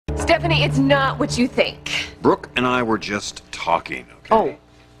Stephanie, it's not what you think. Brooke and I were just talking, okay? Oh,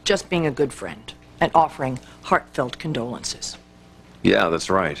 just being a good friend and offering heartfelt condolences. Yeah, that's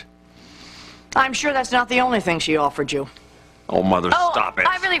right. I'm sure that's not the only thing she offered you. Oh, Mother, stop it.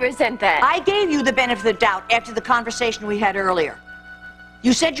 I really resent that. I gave you the benefit of the doubt after the conversation we had earlier.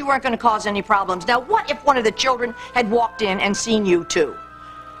 You said you weren't going to cause any problems. Now, what if one of the children had walked in and seen you, too?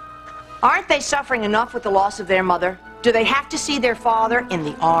 Aren't they suffering enough with the loss of their mother? Do they have to see their father in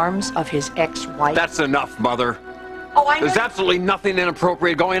the arms of his ex-wife? That's enough, Mother. Oh, I know. There's absolutely nothing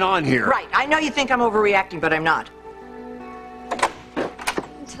inappropriate going on here. Right. I know you think I'm overreacting, but I'm not.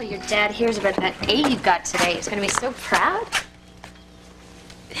 Until your dad hears about that A you got today, he's gonna be so proud.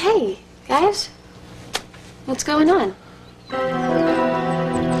 Hey, guys. What's going on? Oh,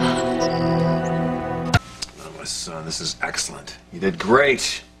 my son, this is excellent. You did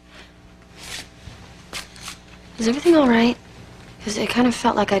great. Is everything all right? Because it kind of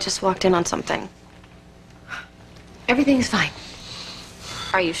felt like I just walked in on something. Everything's fine.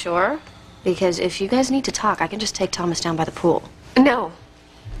 Are you sure? Because if you guys need to talk, I can just take Thomas down by the pool. No.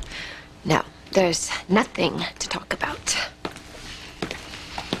 No, there's nothing to talk about.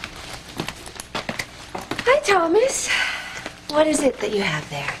 Hi, Thomas. What is it that you have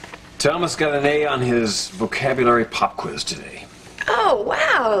there? Thomas got an A on his vocabulary pop quiz today. Oh,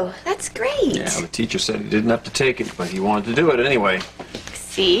 wow. That's great. Yeah, the teacher said he didn't have to take it, but he wanted to do it anyway.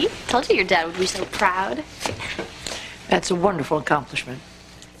 See? Told you your dad would be so proud. That's a wonderful accomplishment.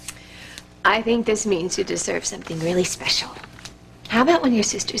 I think this means you deserve something really special. How about when your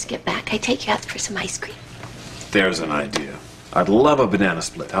sisters get back, I take you out for some ice cream? There's an idea. I'd love a banana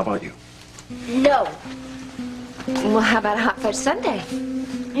split. How about you? No. Well, how about a hot fudge sundae?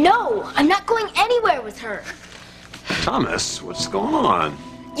 No, I'm not going anywhere with her. Thomas, what's going on?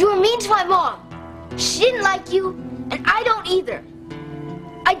 You were mean to my mom. She didn't like you, and I don't either.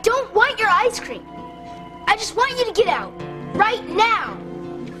 I don't want your ice cream. I just want you to get out. Right now.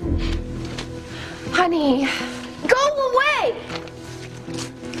 Honey. Go away!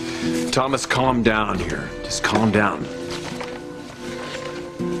 Thomas, calm down here. Just calm down.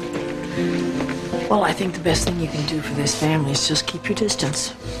 Well, I think the best thing you can do for this family is just keep your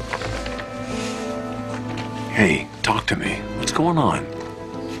distance. Hey, talk to me. What's going on?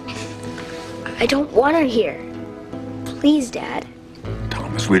 I don't want her here. Please, Dad.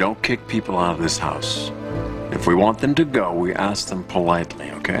 Thomas, we don't kick people out of this house. If we want them to go, we ask them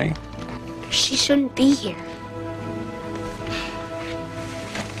politely, okay? She shouldn't be here.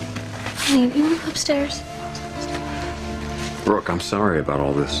 Honey, you want to go upstairs? Brooke, I'm sorry about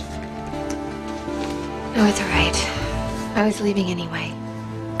all this. No, it's all right. I was leaving anyway.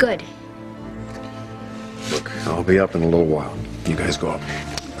 Good. Look, I'll be up in a little while. You guys go up.